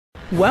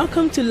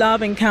Welcome to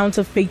Love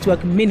Encounter Faith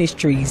Work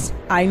Ministries.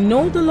 I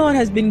know the Lord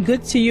has been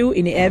good to you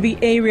in every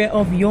area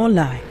of your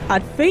life.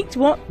 At Faith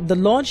Work, the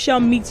Lord shall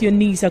meet your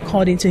needs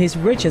according to his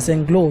riches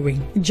and glory.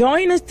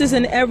 Join us this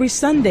and every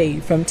Sunday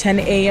from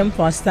 10 a.m.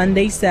 for our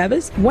Sunday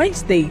service,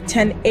 Wednesday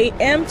 10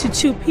 a.m. to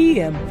 2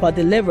 p.m. for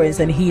deliverance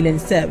and healing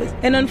service,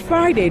 and on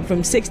Friday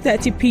from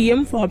 6:30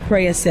 p.m. for our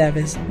prayer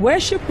service.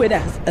 Worship with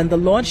us and the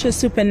Lord shall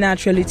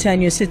supernaturally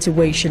turn your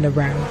situation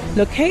around.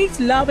 Locate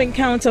Love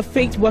Encounter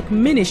Faith Work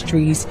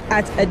Ministries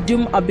at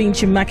Adum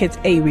Abinchi Market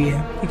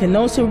area. You can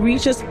also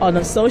reach us on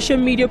our social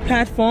media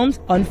platforms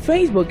on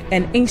Facebook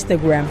and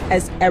Instagram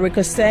as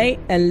Erica Say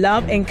and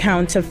Love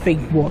Encounter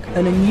Faith Walk,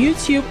 and on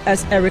YouTube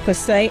as Erica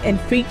Say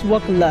and Faith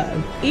Walk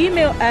Love.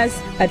 Email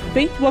us at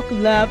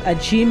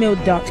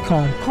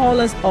faithwalklove@gmail.com. Call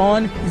us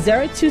on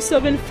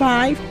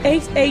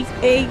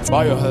 0275-888.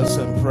 Bow your heads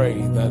and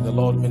pray that the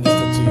Lord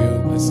minister to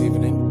you this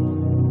evening.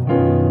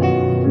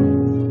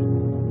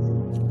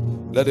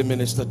 Let him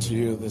minister to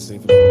you this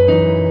evening.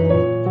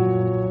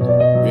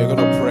 We are going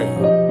to pray,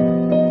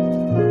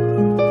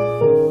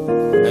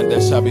 and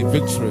there shall be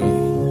victory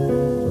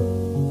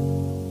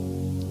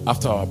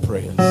after our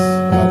prayers.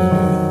 Hallelujah.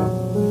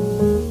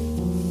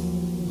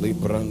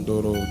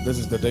 This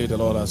is the day the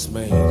Lord has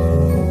made,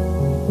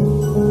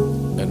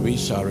 and we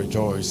shall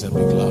rejoice and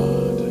be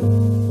glad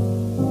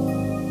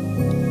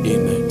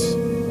in it.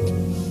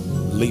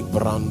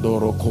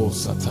 Librandoro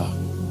Kosata.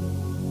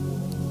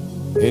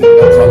 In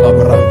the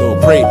Calabrando,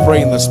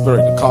 pray in the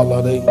spirit.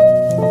 Kalade.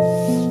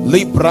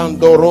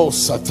 Librandoro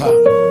Sata.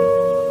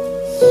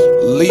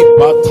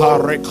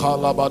 Libatare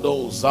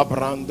Calabado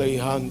Zabrande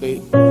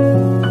Hande.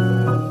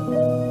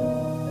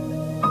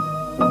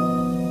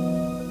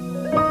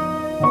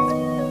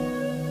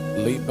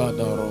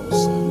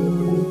 Libadarosa.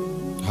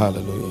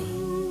 Hallelujah.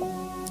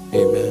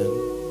 Amen.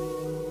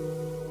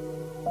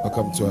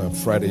 Welcome to our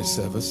Friday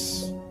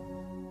service.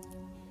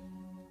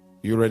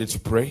 You ready to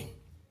pray?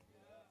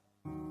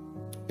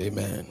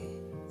 Amen.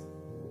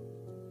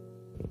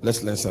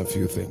 Let's learn some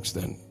few things,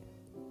 then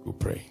we'll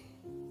pray.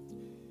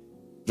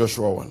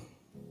 Joshua 1.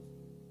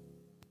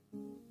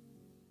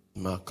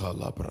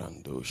 Makala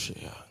brando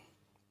shea.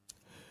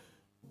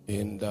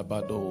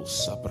 Indabado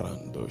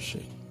sabrando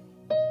shea.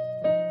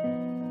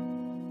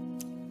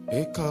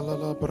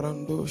 Ekala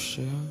brando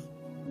shea.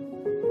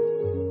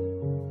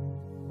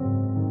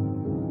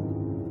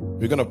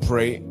 We're going to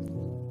pray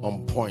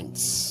on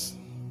points,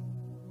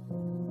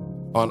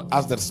 on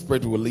as the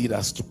Spirit will lead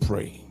us to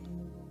pray.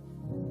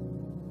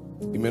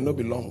 It may not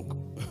be long,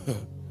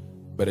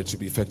 but it should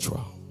be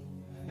effectual.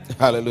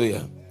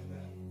 Hallelujah.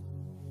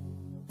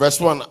 Verse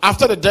 1.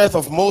 After the death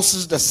of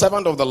Moses, the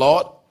servant of the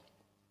Lord,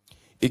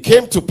 it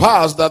came to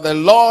pass that the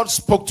Lord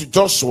spoke to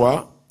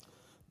Joshua,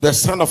 the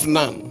son of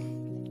Nun,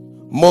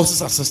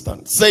 Moses'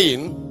 assistant,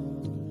 saying,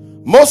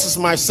 Moses,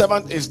 my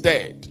servant, is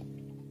dead.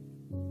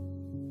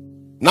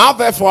 Now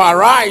therefore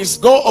arise,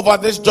 go over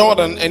this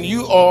Jordan, and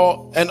you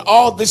all and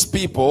all these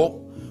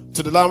people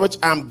to the land which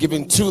I am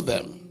giving to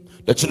them,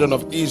 the children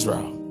of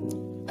Israel.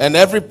 And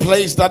every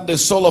place that the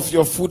sole of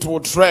your foot will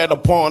tread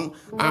upon,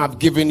 I have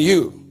given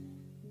you,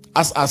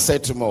 as I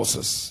said to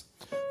Moses,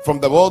 from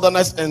the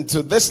wilderness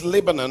into this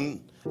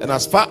Lebanon, and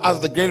as far as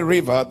the great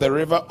river, the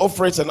river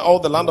Euphrates, and all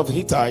the land of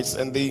Hittites,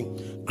 and the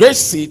great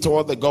sea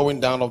toward the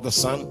going down of the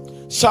sun,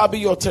 shall be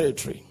your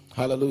territory.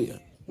 Hallelujah.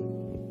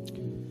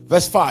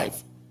 Verse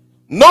 5.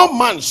 No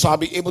man shall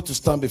be able to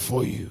stand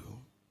before you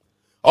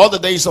all the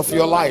days of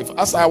your life.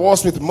 As I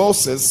was with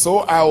Moses, so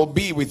I will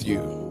be with you.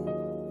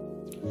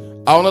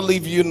 I will not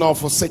leave you nor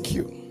forsake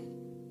you.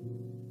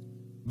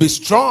 Be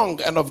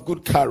strong and of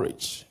good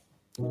courage.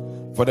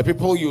 For the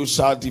people you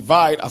shall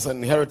divide as an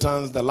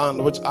inheritance the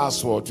land which I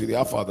swore to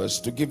their fathers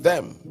to give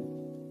them.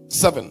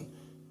 7.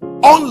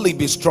 Only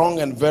be strong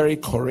and very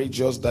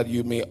courageous, that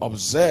you may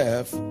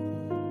observe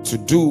to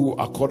do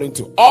according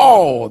to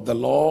all the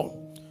law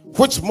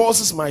which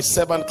Moses my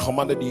servant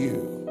commanded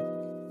you.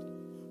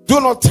 Do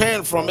not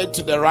turn from it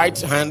to the right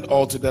hand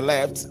or to the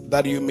left,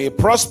 that you may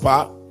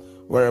prosper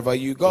wherever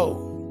you go.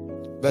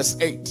 Verse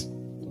 8.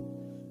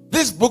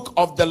 This book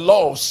of the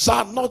law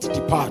shall not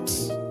depart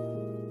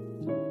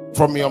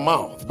from your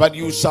mouth, but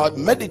you shall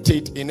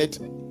meditate in it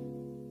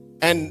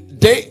and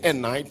day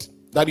and night,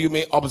 that you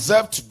may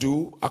observe to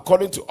do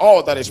according to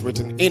all that is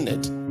written in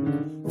it.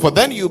 For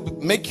then you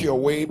make your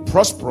way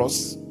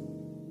prosperous,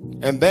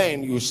 and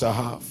then you shall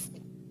have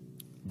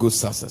good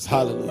success.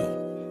 Hallelujah.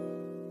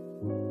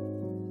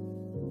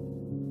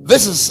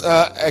 This is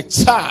a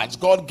charge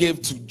God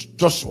gave to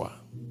Joshua.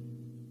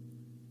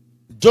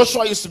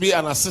 Joshua used to be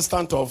an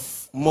assistant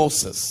of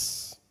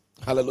Moses.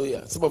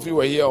 Hallelujah. Some of you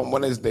were here on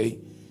Wednesday.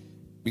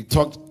 We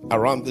talked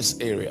around this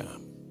area.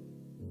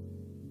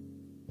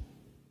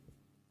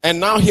 And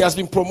now he has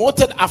been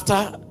promoted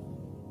after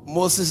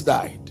Moses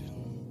died.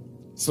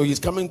 So he's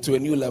coming to a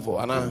new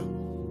level.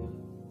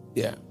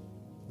 Yeah.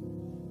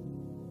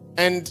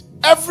 And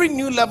every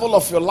new level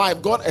of your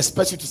life, God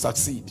expects you to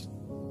succeed.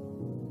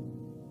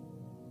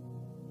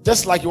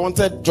 Just like he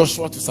wanted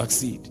Joshua to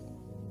succeed.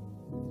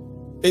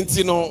 And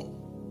you know,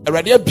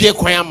 already be a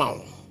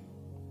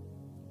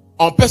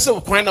On person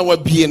of crying our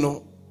being.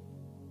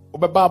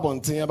 Obe Bible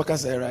and thing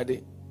because I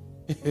ready.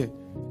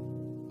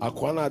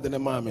 Akwana de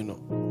mama no.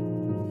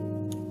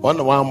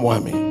 One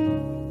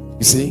woman.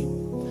 You see,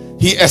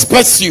 he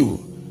expects you.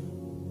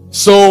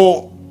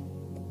 So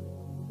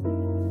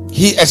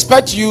he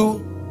expects you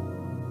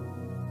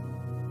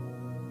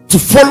to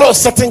follow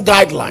certain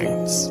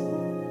guidelines,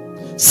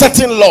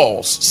 certain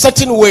laws,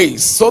 certain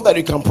ways, so that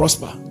you can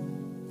prosper.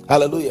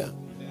 Hallelujah.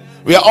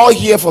 We are all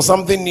here for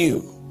something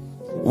new.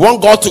 We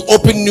want God to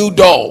open new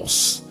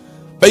doors,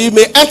 but you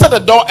may enter the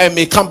door and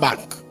may come back.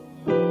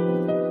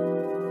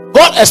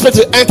 God expects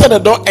you to enter the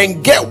door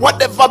and get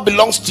whatever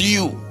belongs to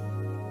you,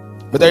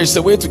 but there is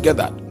a way to get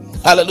that.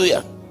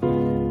 Hallelujah.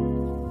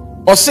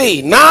 Or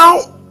say, now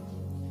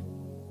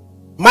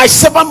my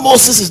servant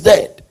Moses is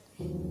dead.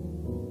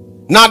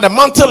 Now the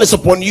mantle is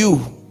upon you,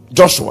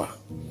 Joshua.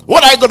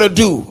 What are you going to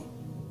do?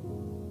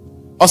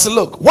 I say,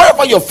 look,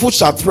 wherever your foot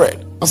shall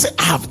tread, I say,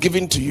 I have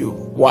given to you.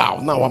 Wow.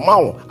 Now I'm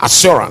out.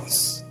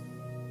 Assurance.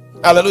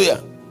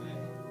 Hallelujah.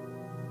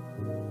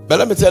 But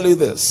let me tell you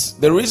this.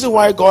 The reason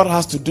why God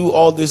has to do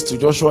all this to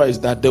Joshua is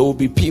that there will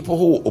be people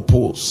who will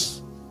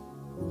oppose.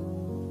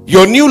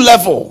 Your new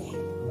level,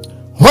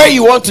 where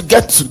you want to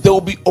get to, there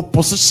will be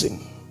opposition.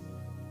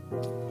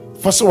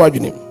 First of all,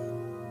 your name.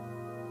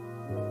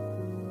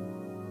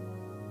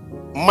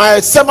 My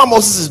servant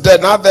Moses is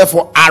dead. Now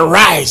therefore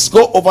arise,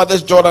 go over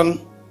this Jordan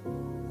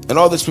and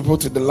all these people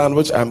to the land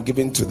which I am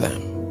giving to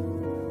them.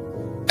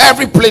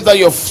 Every place that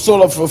your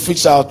sole of your feet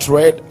shall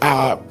tread,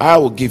 I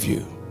will give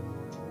you,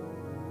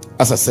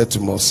 as I said to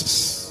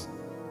Moses.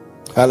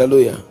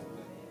 Hallelujah.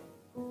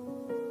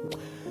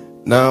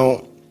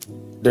 Now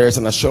there is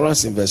an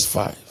assurance in verse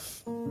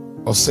 5.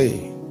 Or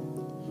say,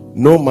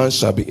 no man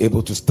shall be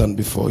able to stand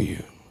before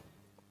you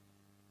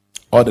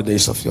all the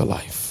days of your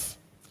life.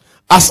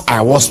 As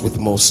I was with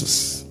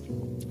Moses,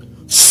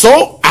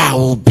 so I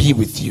will be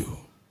with you.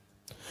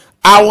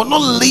 I will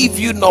not leave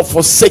you nor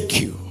forsake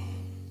you.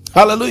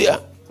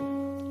 Hallelujah.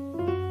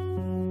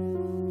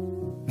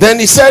 Then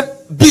he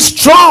said, be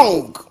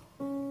strong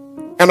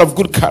and of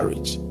good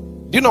courage.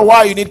 Do you know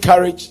why you need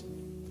courage?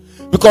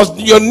 Because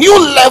your new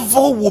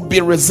level will be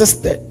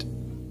resisted.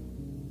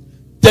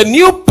 The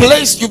new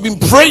place you've been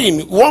praying,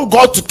 you want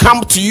God to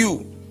come to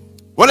you.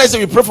 When I say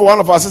we pray for one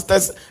of our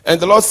sisters, and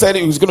the Lord said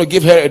he was going to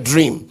give her a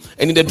dream,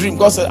 and in the dream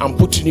God said, I'm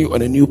putting you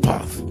on a new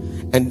path,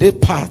 and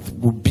that path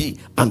will be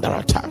under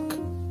attack.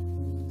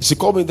 She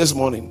called me this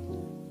morning.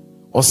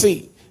 Or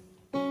say,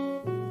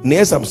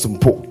 near some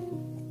po.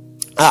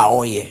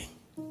 Oh yeah,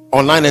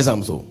 online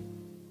exams. So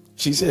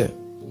she said,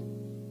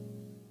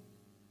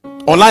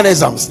 online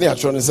exams. They are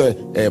trying to say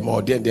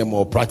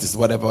more practice,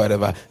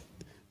 whatever.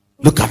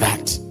 Look at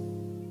that.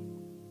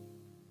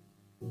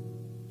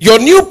 Your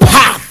new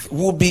path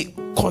will be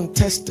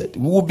contested,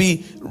 will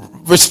be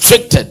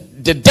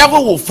restricted. The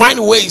devil will find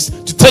ways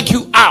to take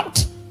you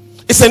out.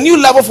 It's a new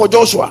level for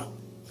Joshua.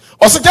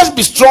 Also, just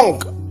be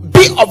strong,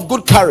 be of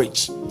good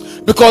courage,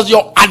 because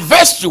your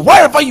adversary,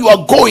 wherever you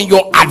are going,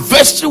 your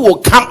adversary will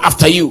come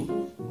after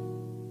you.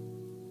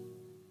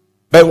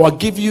 But will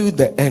give you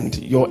the end.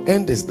 Your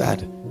end is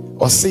that,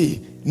 or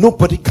say,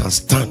 nobody can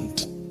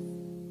stand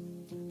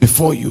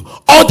before you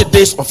all the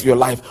days of your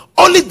life.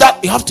 Only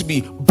that you have to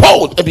be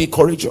bold and be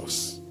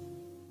courageous.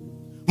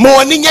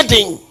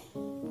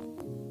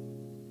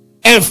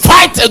 And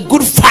fight a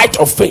good fight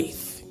of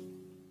faith.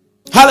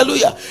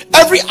 Hallelujah.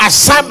 Every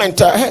assignment,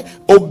 the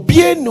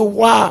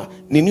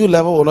new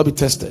level will not be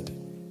tested.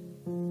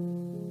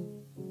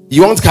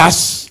 You want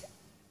cash,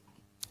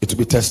 it will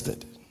be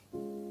tested.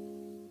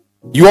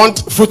 You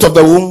want fruit of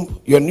the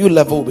womb, your new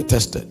level will be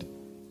tested.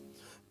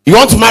 You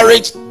want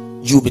marriage,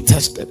 you will be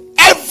tested.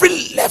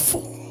 Every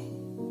level,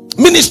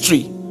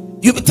 ministry,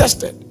 you'll be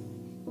tested.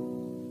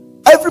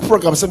 Every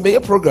program, so be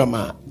a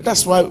programmer.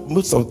 That's why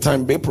most of the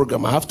time, be a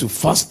programmer, I have to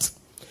fast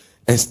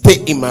and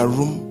stay in my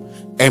room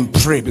and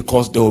pray,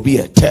 because there will be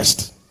a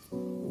test.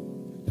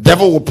 The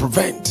devil will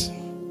prevent.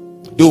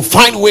 They will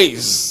find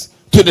ways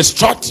to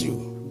distract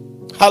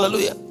you.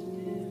 Hallelujah.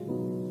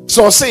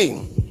 So I'm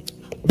saying,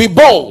 be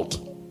bold,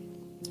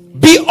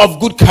 be of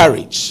good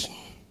courage.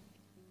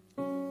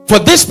 For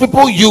these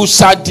people you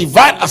shall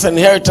divide as an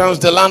inheritance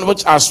the land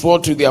which I swore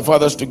to their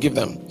fathers to give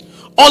them.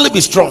 Only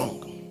be strong.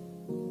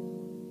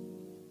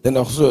 Then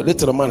also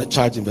later man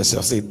charge in verse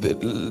 6 say,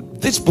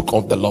 this book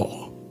of the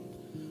law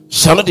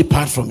shall not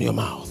depart from your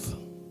mouth,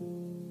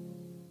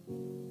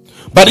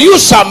 but you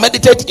shall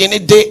meditate in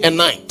it day and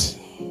night,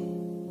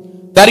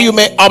 that you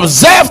may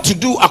observe to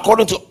do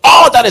according to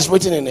all that is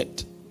written in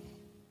it.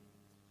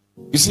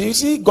 You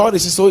see, God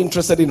is so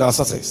interested in our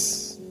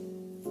success.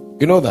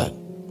 You know that.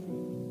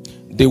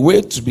 The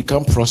way to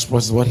become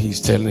prosperous is what he's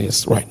telling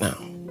us right now.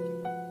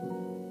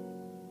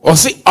 Or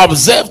see,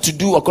 observe to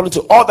do according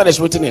to all that is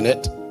written in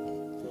it,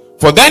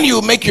 for then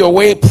you make your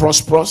way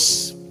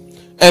prosperous,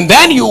 and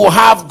then you will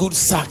have good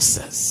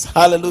success.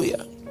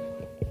 Hallelujah.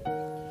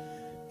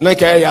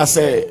 Like I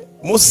say,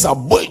 Musa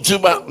boy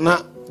juba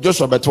na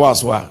Joshua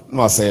betwaswa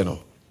no say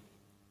no.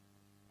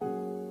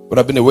 Would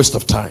have been a waste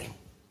of time.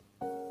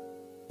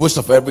 Most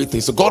of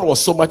everything. So God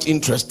was so much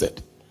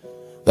interested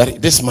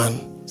that this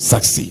man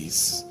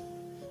succeeds.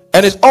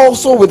 And it's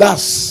also with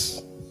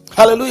us.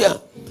 Hallelujah.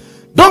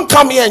 Don't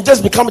come here and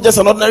just become just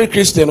an ordinary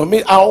Christian.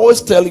 I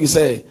always tell you,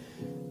 say,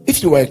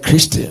 if you are a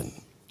Christian,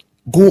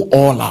 go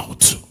all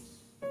out.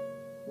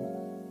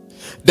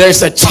 There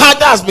is a charge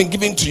that has been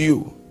given to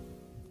you.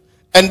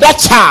 And that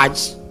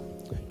charge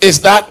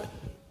is that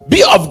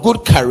be of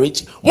good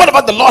courage.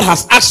 Whatever the Lord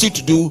has asked you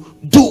to do,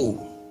 do.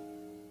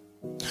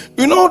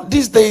 You know,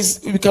 these days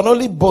we can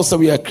only boast that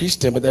we are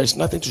Christian, but there is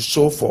nothing to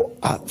show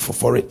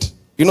for it.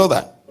 You know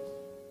that?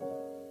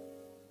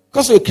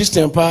 Because you're a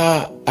Christian,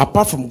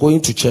 apart from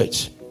going to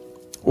church,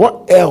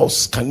 what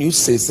else can you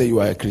say you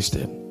are a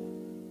Christian?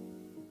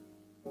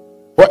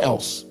 What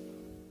else?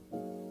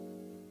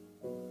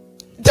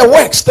 The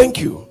works, thank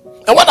you.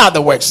 And what are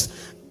the works?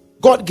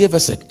 God gave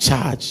us a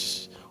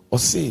charge or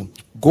say,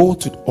 go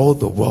to all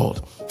the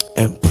world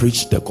and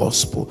preach the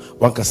gospel.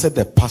 One can say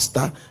the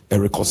pastor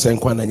Eric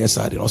Osenko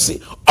and or say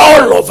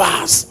all of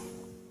us.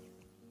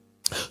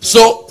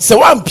 So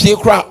one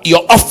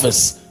your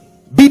office,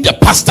 be the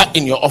pastor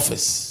in your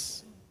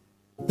office.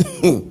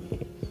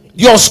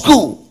 Your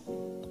school,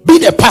 be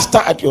the pastor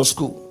at your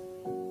school.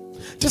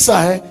 Just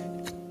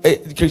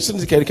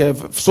Christians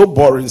can so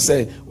boring.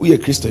 Say we are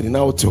Christian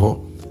now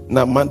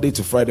now Monday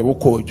to Friday we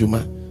call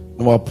Juma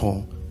no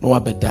apon no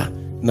abeda.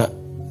 Now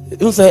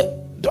you say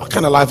what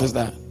kind of life is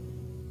that?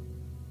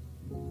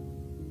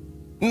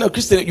 No,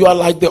 Christian, you are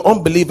like the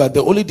unbeliever.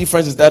 The only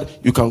difference is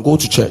that you can go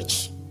to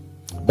church.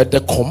 But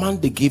the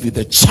command they gave you,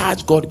 the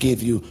charge God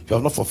gave you, you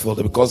have not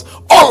fulfilled it. Because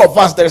all of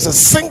us, there is a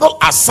single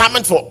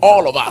assignment for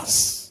all of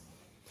us.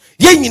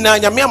 See now, I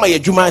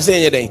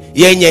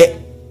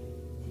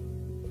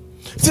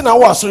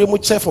sorry,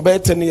 much for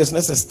about 10 years.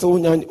 And still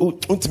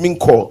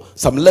call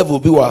some level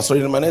be was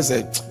sorry. And I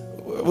said,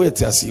 wait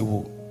till I see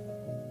who.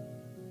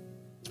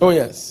 Oh,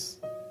 yes.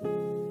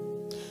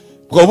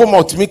 Because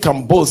what to me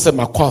can both say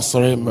my course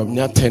sorry,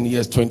 10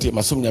 years, 20,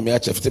 my son, my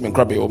chef, and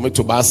crabby, or me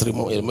to Basri,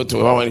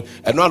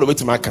 and not away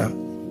to my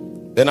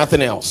can. Then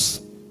nothing else.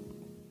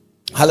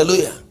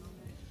 Hallelujah.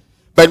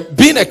 But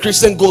being a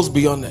Christian goes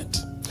beyond it.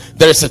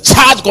 There is a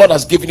charge God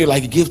has given you,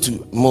 like He gave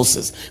to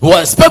Moses. He will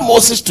expect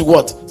Moses to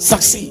what?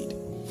 Succeed.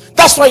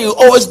 That's why He'll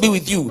always be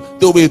with you.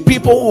 There will be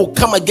people who will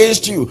come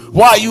against you.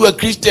 Why are you a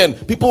Christian?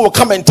 People will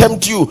come and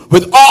tempt you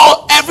with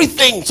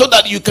everything so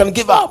that you can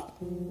give up.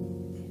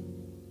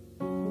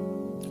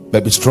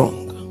 But be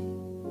strong.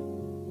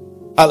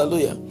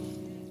 Hallelujah.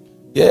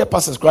 Yeah,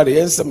 Pastor Scrady,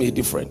 yes, something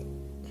different.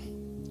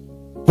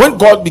 When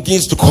God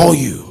begins to call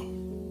you,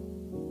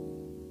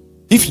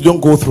 if you don't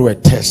go through a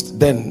test,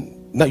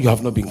 then now you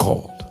have not been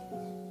called.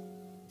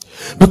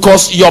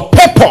 Because your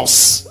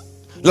purpose,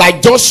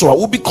 like Joshua,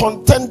 will be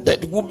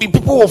contended. Will be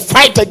people will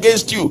fight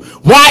against you.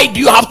 Why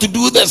do you have to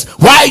do this?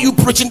 Why are you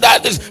preaching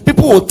that? This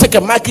people will take a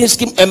marking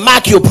scheme and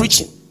mark your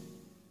preaching.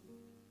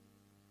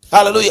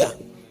 Hallelujah.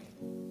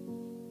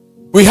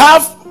 We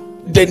have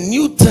the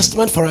New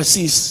Testament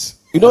Pharisees.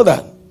 You know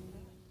that?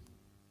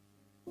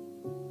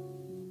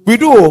 We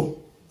do.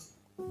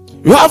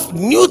 You have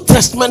New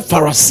Testament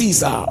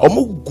Pharisees. Oh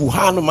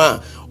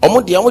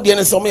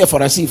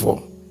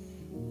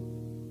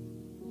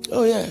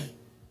yeah.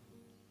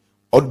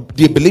 Or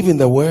they believe in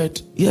the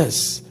word?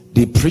 Yes.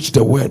 They preach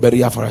the word, but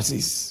they are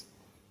Pharisees.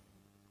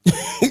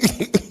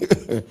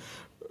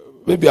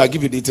 Maybe I'll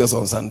give you details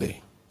on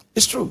Sunday.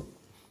 It's true.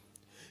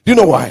 You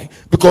know why?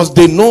 Because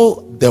they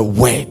know the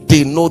word,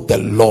 they know the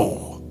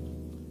law,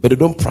 but they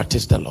don't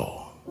practice the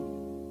law.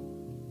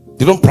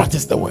 They don't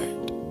practice the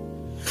word.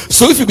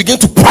 So if you begin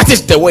to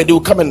practice the word, they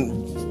will come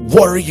and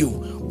worry you.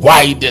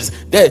 Why this?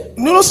 You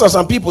know,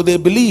 some people, they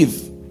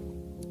believe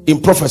in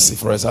prophecy,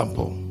 for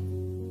example.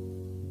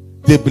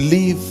 They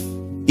believe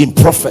in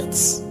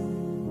prophets.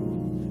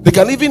 They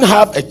can even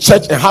have a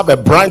church and have a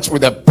branch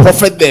with a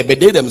prophet there, but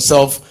they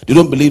themselves, they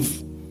don't believe.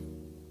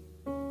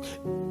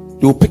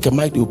 They will pick a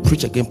mic, they will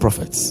preach against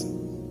prophets.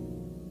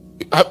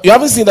 You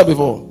haven't seen that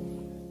before?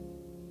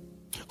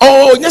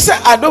 Oh, yes,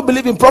 I don't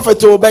believe in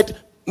prophets, but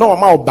no,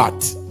 I'm out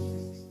bad.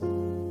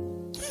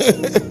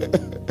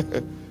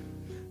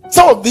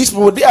 Some of these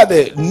people, they are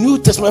the New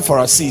Testament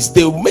Pharisees.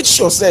 They will make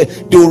sure, say,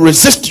 they will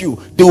resist you,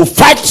 they will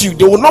fight you,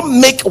 they will not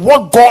make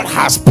what God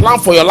has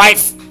planned for your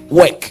life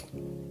work.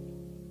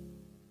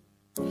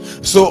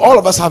 So all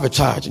of us have a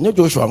charge. You know,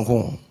 Joshua, I'm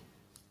going.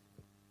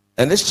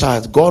 And this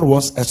charge, God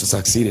wants us to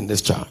succeed in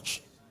this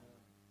charge.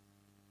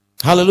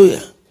 Hallelujah.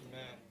 Amen.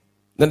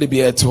 Then they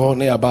be a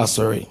to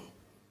sorry.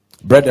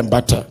 Bread and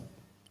butter.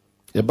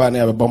 You buy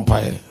a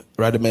bumpire.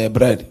 Rather may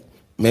bread,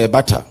 may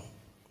butter.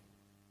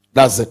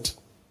 That's it.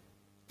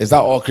 Is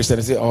that all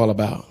Christianity all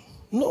about?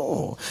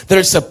 No. There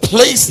is a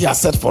place He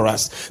has set for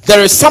us.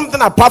 There is something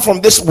apart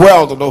from this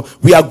world. Although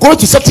we are going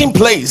to a certain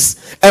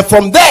place, and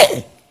from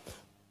there,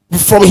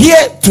 from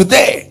here to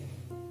there,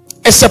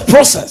 it's a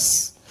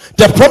process.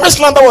 The promised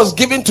land that was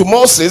given to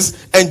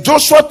Moses and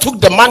Joshua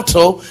took the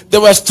mantle, there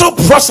were still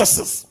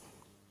processes.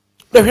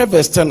 Look here,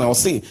 verse 10. I'll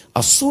say,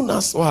 as soon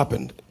as what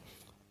happened?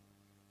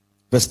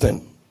 Verse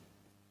 10.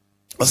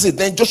 I see,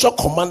 then Joshua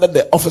commanded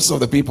the officers of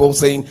the people,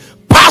 saying,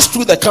 pass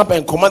through the camp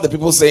and command the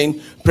people,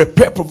 saying,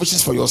 prepare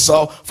provisions for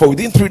yourself, for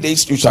within 3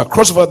 days you shall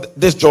cross over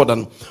this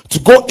Jordan to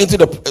go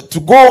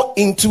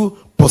into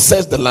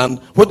possess the land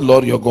what the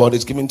Lord your God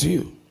is giving to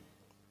you.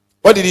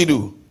 What did he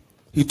do?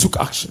 He took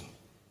action.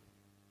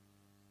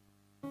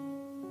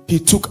 He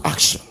took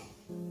action.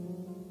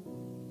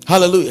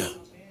 Hallelujah.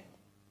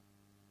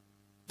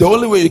 The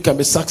only way you can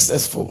be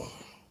successful,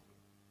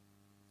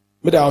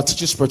 maybe I'll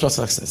teach you spiritual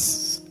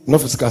success,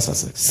 not physical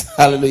success.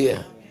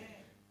 Hallelujah.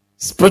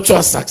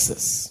 Spiritual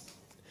success.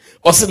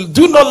 Also,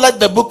 do not let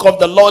the book of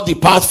the Lord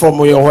depart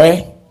from your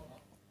way,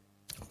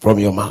 from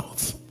your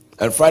mouth.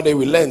 And Friday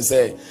we learn,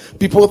 say,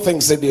 people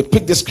think, say, they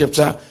pick the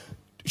scripture,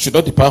 it should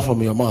not depart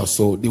from your mouth.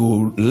 So they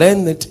will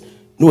learn it,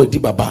 no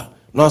dibaba,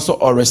 no also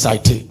or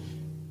recite it.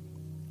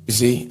 You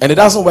see, and it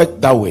doesn't work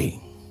that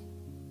way.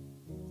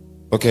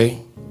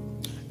 Okay?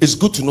 It's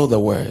good to know the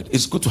word.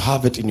 It's good to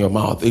have it in your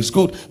mouth. It's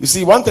good. You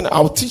see, one thing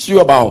I'll teach you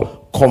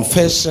about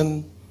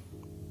confession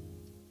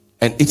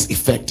and its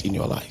effect in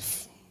your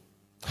life.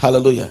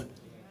 Hallelujah.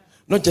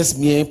 Not just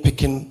me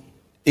picking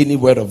any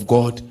word of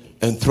God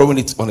and throwing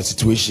it on a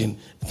situation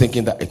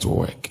thinking that it will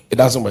work. It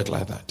doesn't work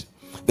like that.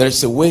 There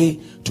is a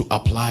way to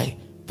apply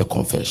the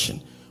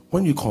confession.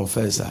 When you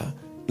confess,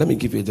 let me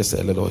give you just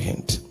a little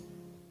hint.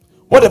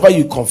 Whatever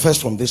you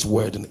confess from this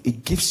word,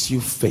 it gives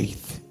you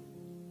faith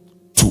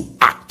to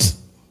act.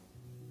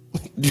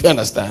 Do you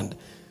understand?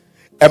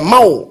 A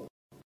mouth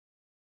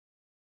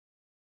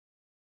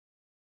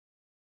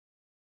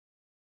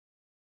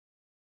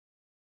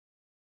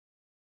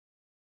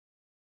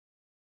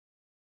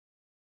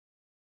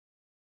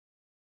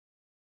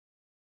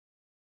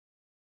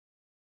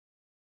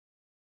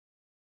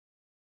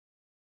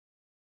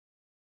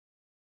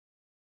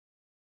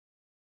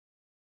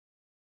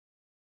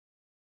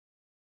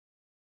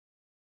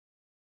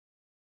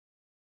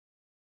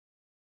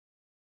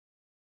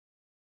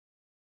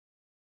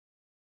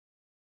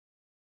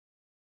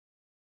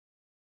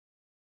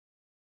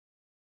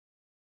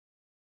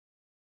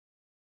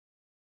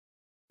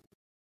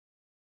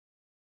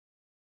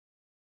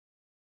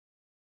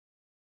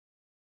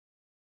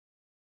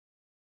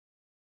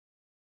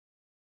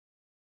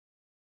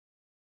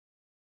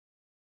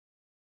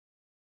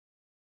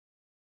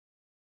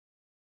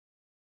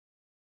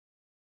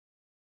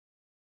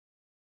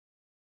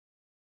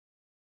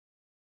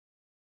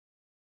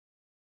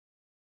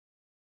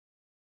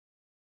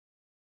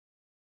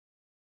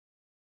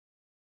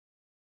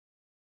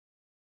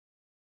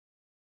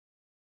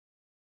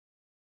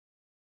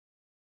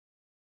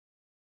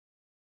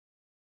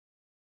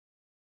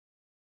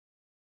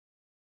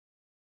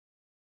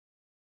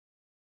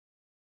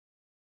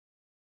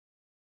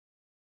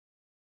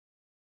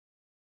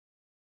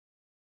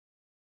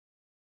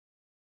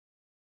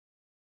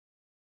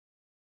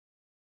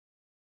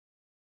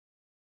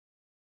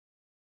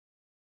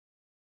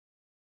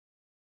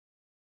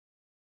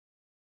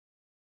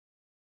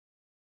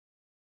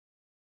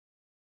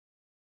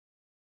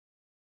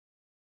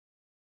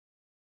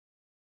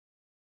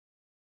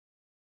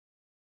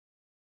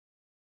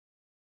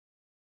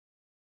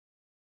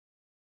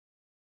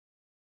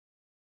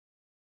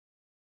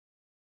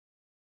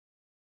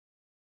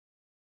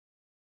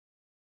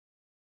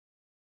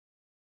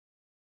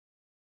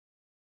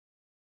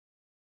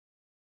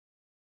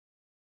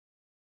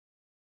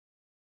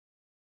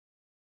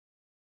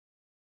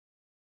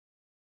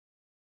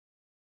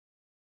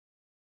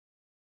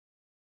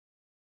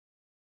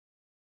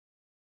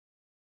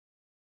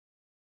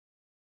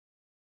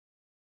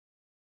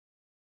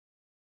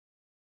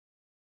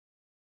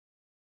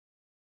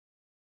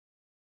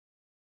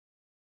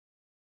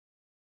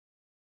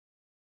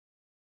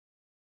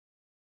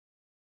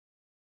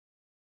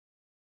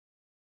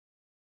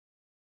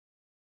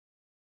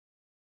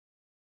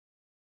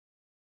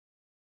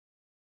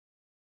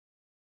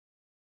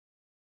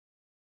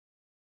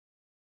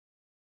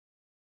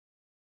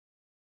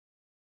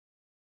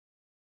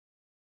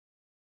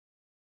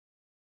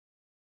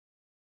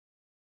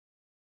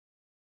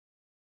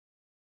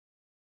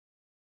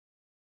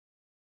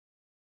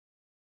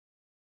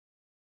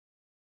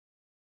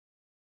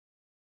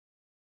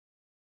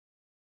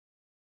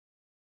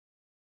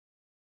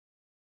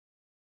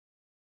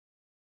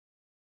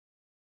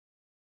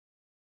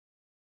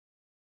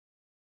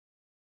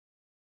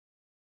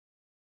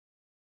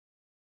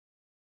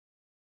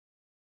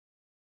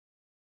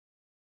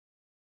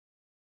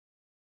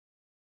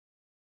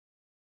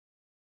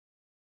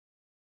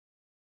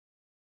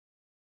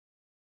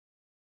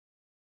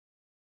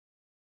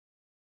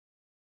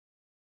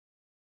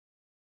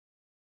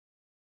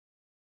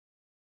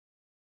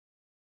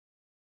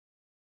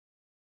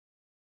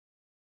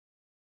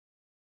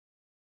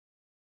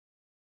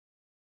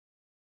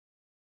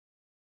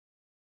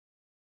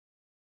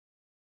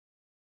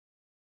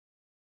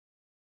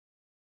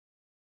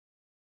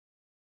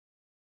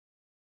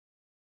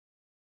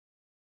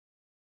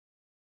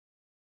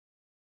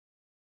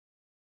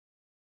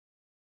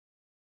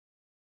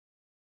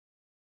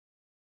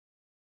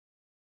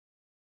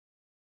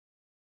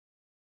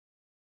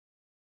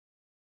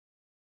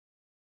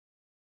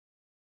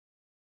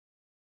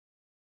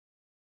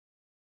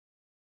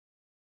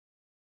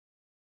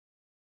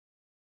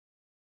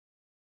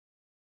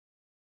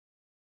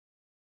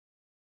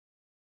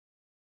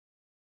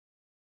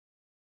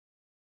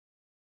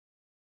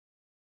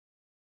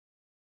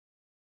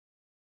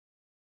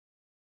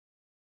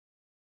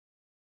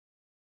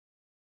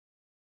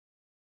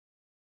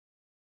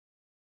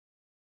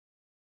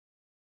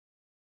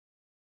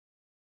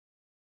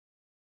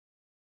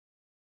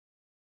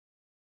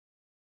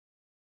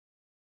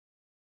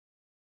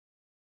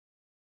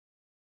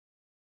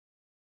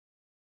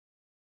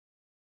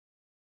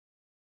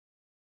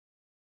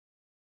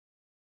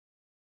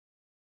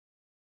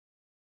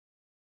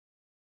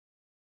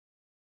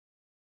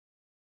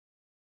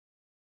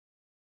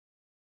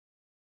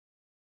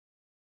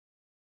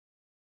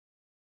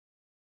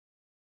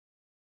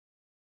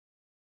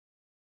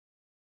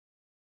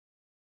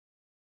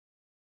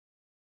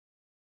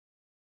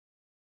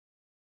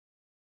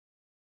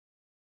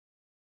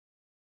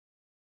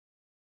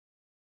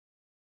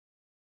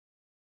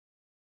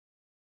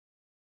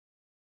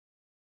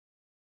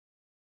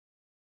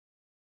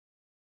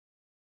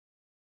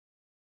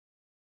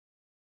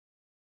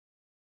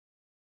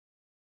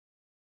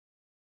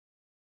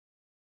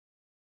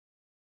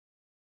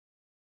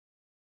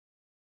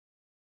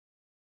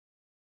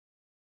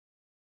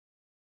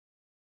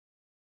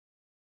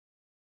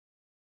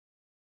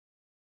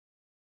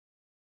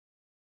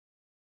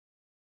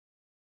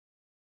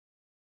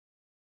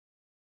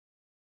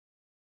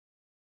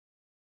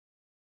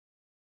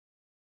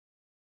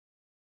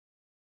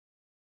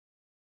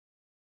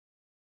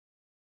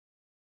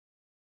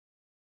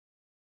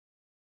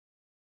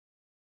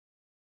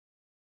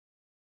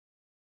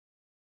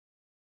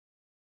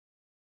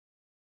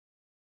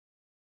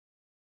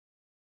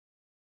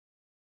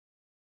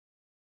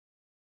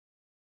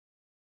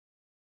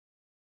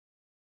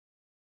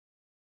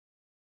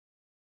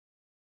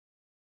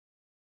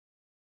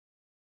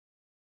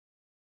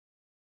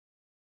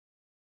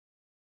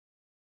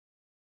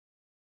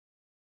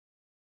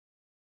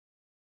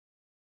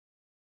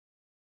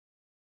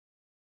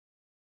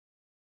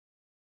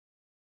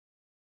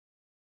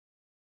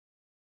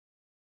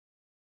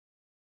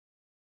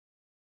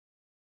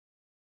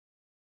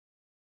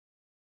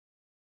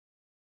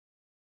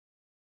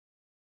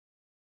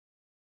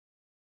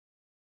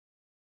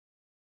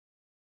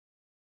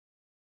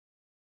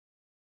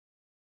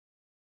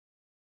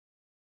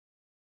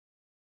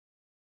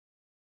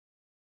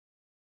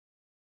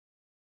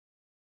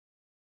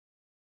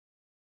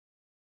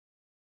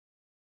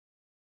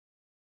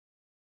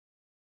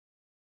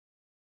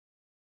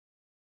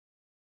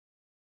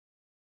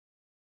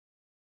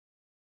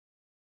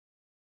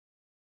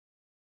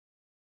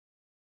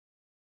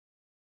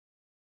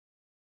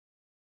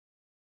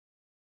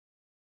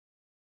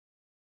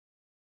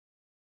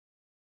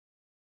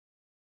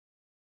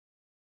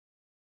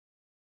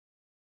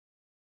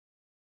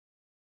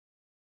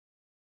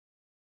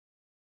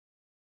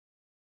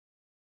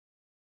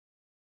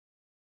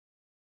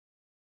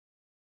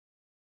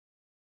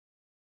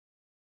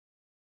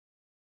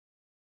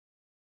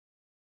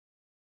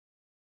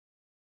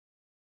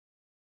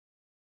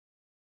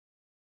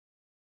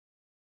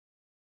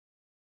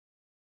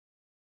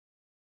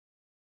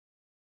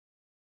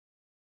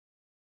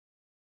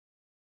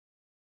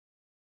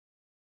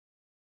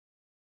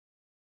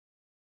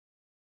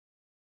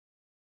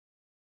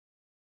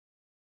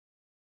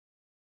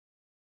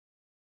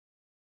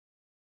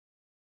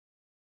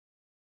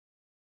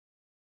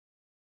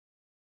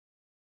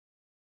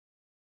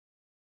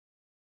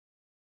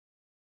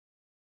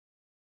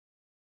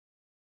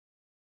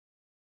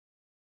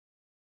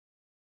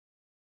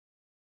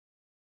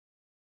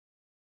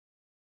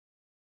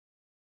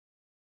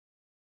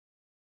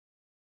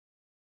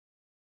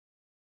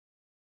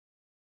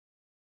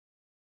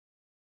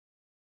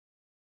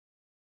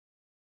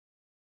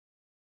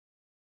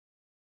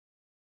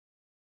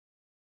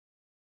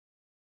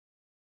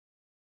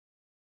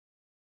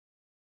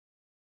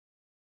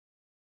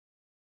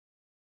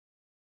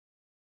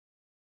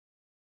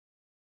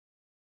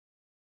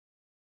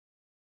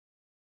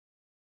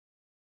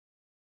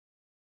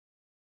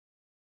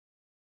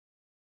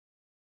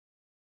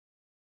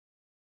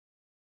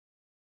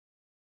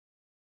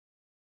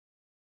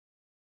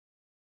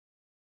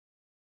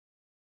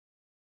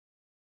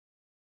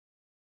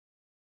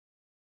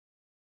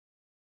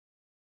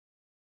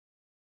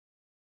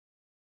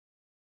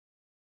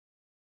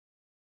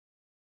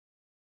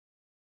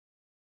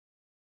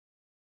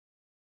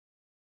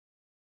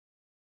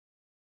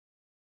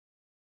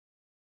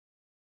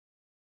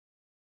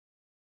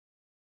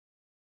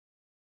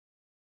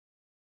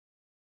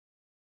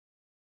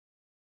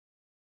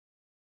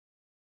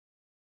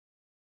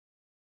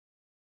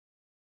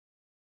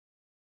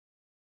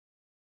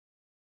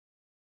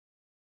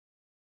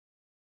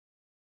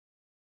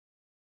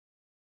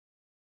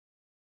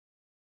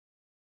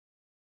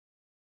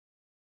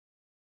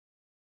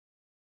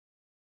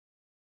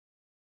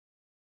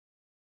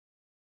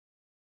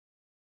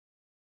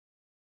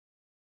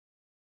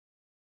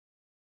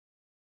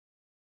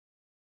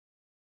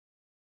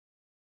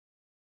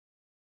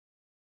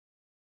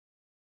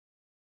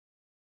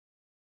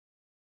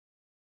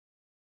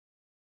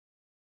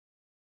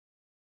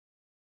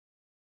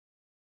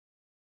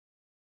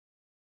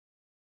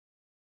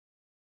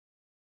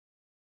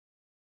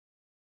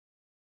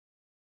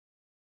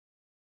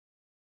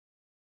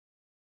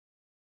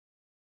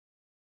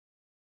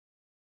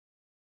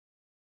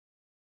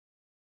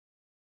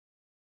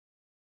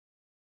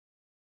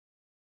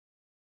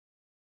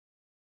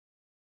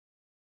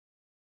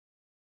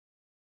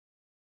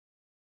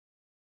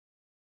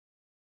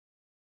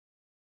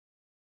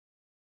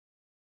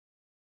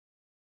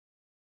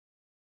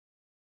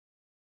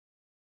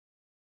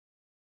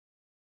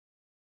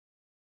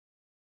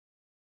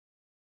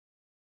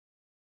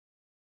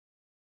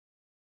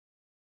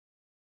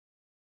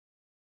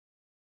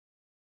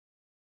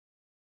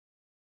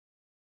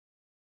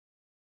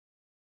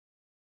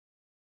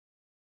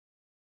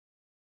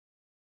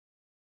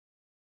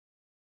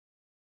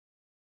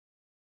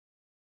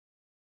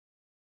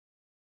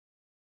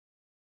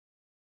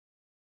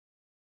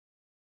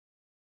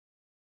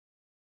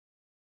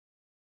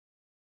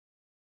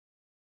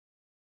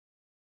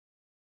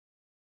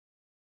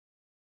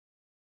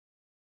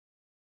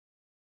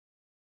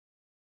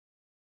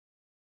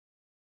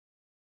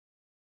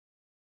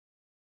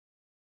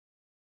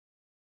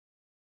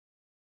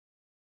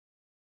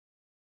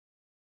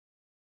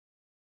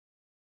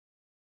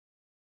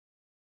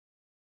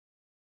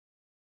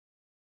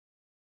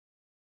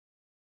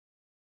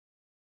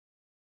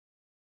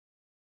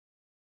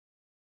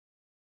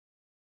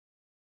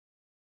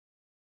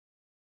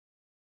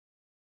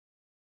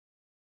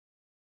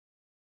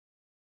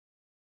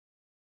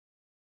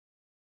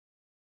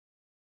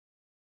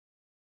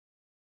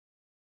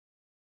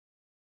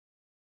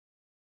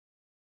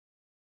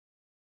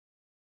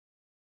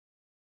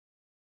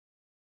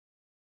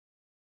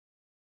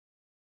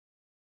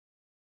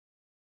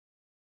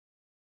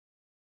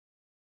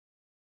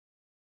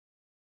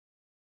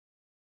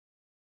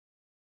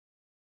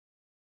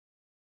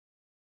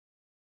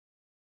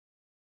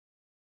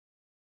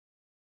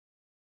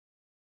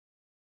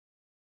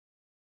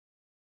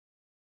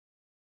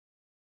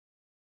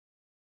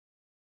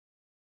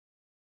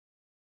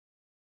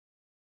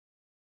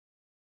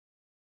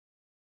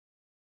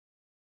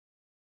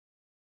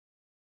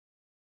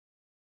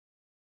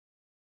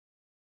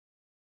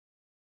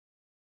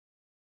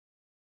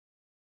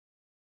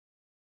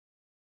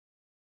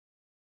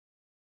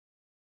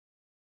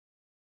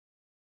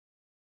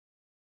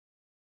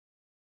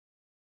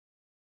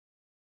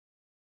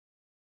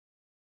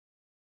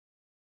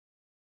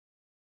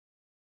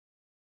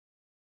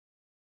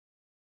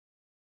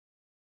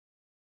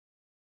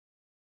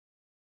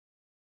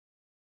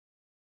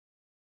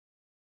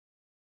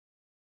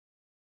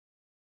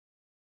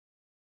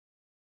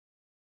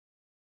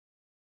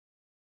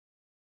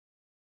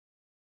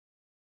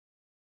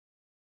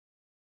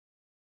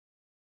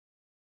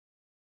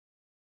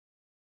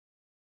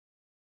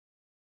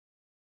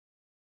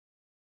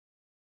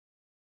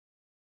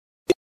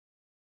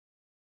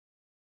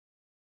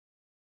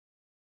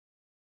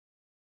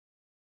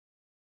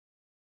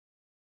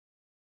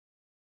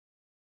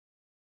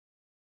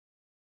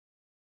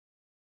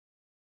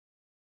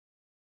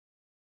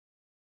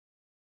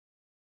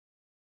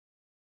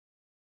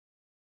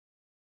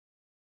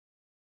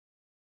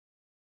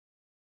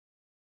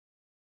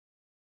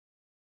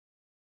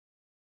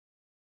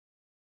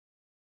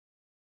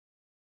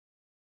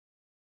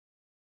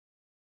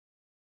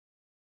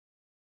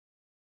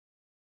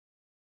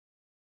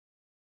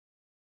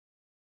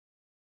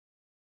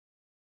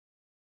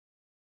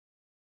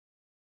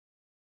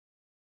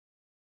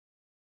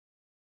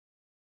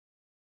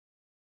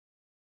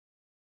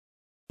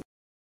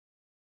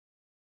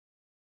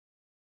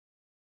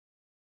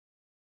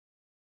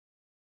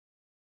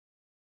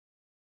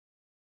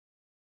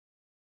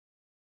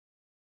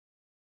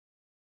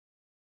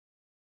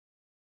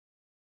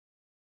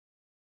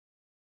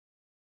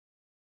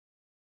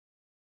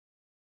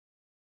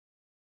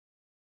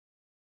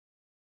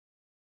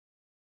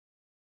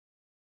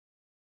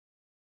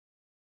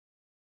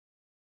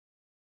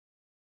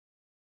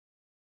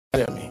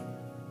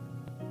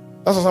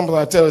That's what somebody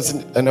I tell us,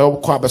 and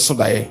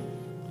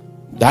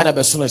that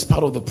person is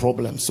part of the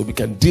problem, so we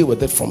can deal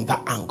with it from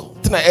that angle.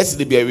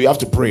 We have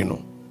to pray,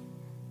 no?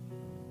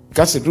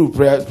 Because the group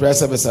prayer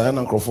service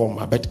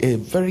but a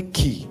very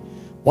key.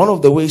 One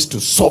of the ways to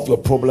solve your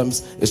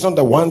problems is not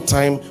the one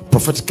time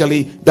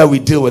prophetically that we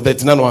deal with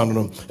it.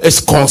 No. It's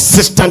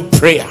consistent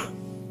prayer.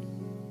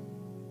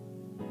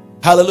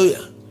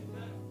 Hallelujah.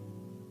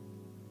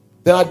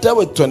 Then I dealt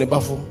with Tony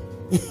Buffo.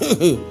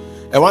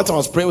 And one time I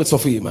was praying with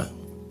Sophie, man.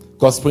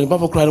 Because Tony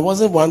Buffo cried. It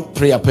wasn't one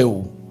prayer.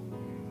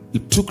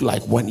 It took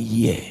like 1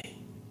 year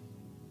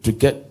to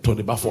get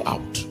Tony Buffo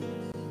out.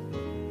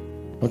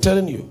 I'm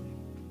telling you.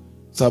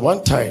 So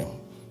one time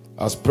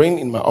I was praying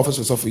in my office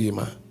with Sophie,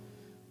 man.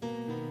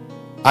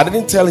 I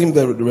didn't tell him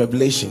the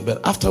revelation,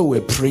 but after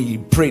we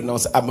prayed, and I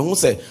was I'm going to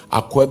say,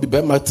 I could be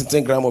better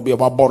 10 grams will be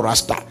about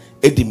Rasta,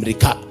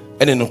 Edimrika,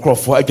 and then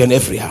across for again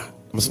every year. I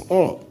was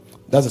oh,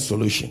 that's the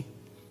solution.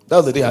 That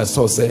was the day I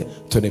saw say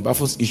Tony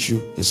Buffo's issue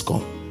is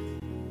gone.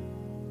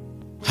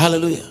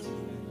 Hallelujah.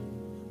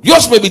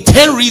 Yours may be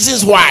 10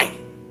 reasons why.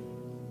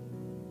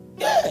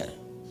 Yeah.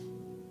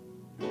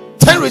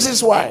 10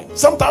 reasons why.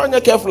 Sometimes when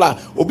you're careful,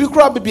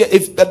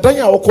 if the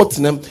Danya will quote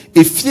them,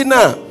 if you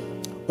know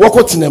walk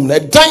out to them, the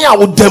Danya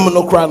will them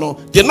no crano,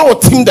 they know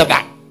what team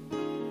that.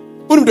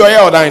 Wouldn't do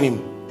I or him?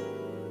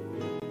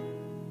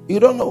 You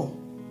don't know.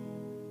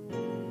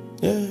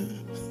 Yeah.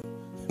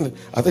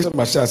 I think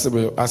my share said,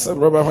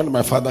 remember when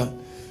my father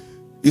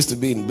used to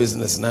be in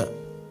business now.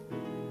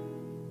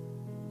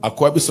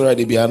 Akwa bi soro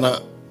de bia na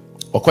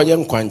okoye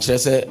nkwankyere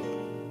se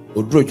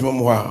oduro adwuma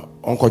mu ha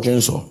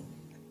onkodwen so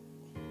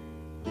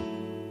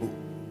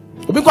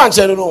obi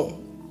kwankyere no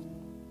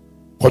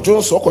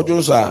kodwen so a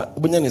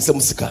obenya ne nsem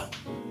sika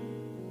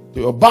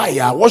the obai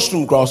ya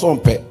washroom cross on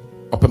pe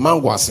ope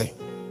mango ase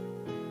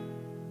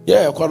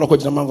yeah kwa no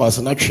kodina mango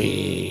ase na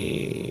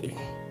twe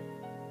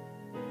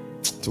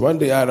to one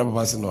day I remember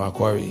passing no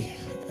akwari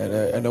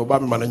and oba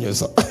me mananyo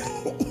so.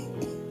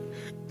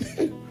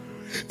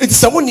 It's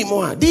someone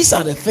more. These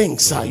are the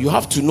things you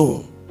have to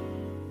know.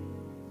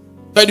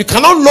 But you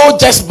cannot know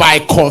just by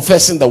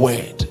confessing the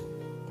word.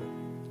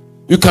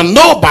 You can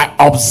know by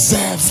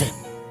observing.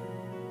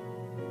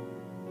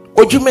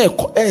 What you may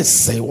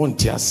say,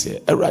 what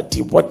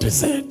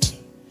is it?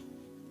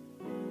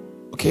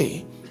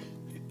 Okay,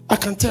 I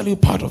can tell you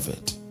part of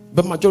it,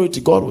 but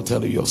majority God will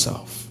tell you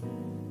yourself,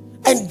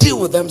 and deal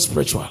with them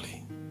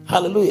spiritually.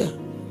 Hallelujah.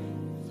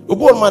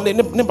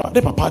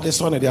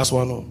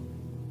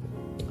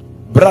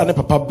 Bra ne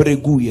papa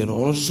bregu ye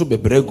no so be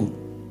bregu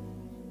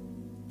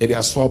e dey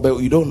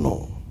aswa you don't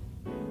know.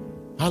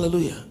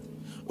 Hallelujah.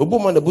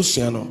 Oboma na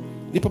busua no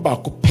nipa ba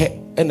ko pe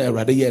e na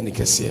awrade ye ne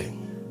kese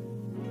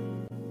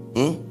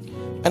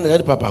ana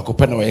na papa ko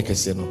pe na ye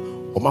kese no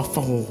o ma fa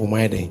ho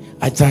mai den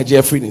a charge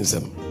every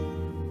nsem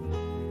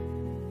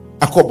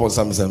akobo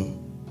samsam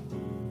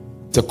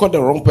to call the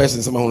wrong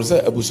person some who say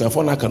abusua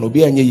for na kan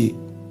obi anye ye.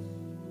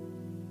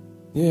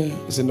 Yeah,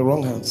 it's in the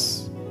wrong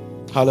hands.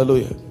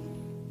 Hallelujah.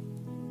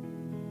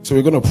 So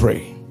we're going to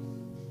pray.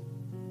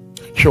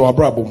 Show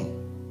Abraham.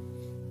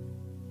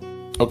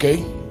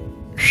 Okay?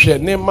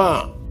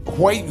 Shenema,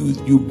 where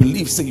you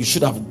believe say you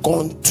should have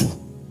gone to.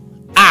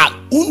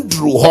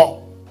 Undru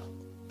ho.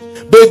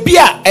 Baby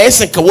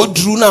eseka wo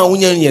dru na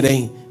wonya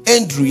nyeren.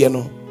 Andrew ye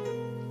no.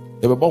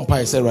 The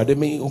bompa say what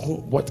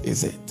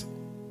is it?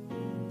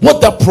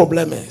 What the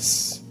problem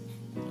is.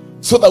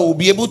 So that we'll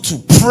be able to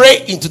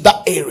pray into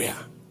that area.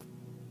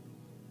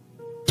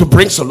 To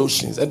bring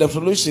solutions. And the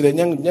solution is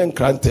young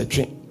granted.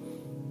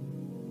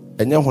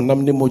 That's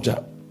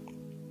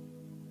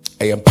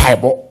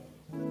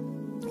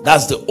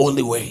the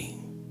only way.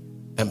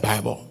 And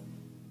Bible.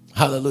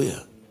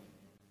 Hallelujah.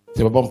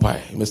 You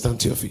may stand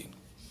to your feet.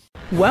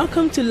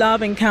 Welcome to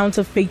Love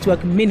Encounter Faith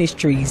Work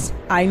Ministries.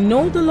 I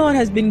know the Lord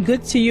has been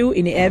good to you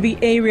in every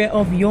area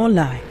of your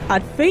life.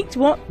 At Faith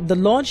Work, the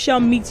Lord shall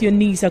meet your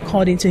needs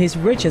according to his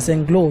riches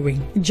and glory.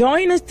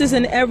 Join us this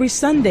and every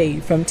Sunday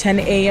from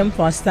 10 a.m.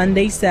 for our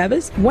Sunday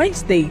service,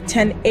 Wednesday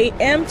 10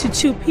 a.m. to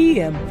 2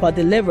 p.m. for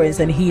deliverance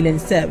and healing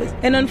service,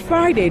 and on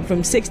Friday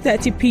from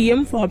 6:30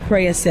 p.m. for our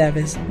prayer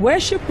service.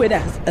 Worship with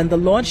us and the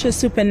Lord shall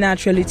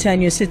supernaturally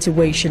turn your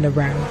situation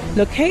around.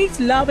 Locate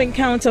Love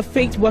Encounter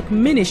Faith Work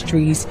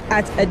Ministries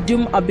at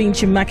Adum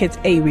Abinchi Market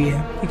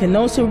area. You can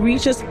also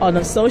reach us on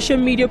our social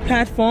media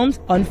platforms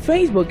on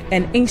Facebook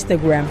and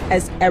Instagram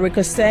as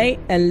Erica Say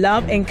and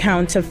Love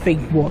Encounter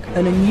Faith Walk,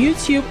 and on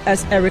YouTube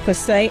as Erica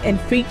Say and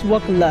Faith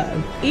Walk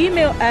Love.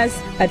 Email us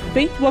at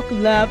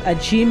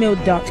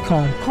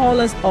faithwalklove@gmail.com. Call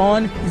us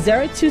on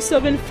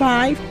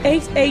 0275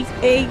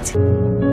 888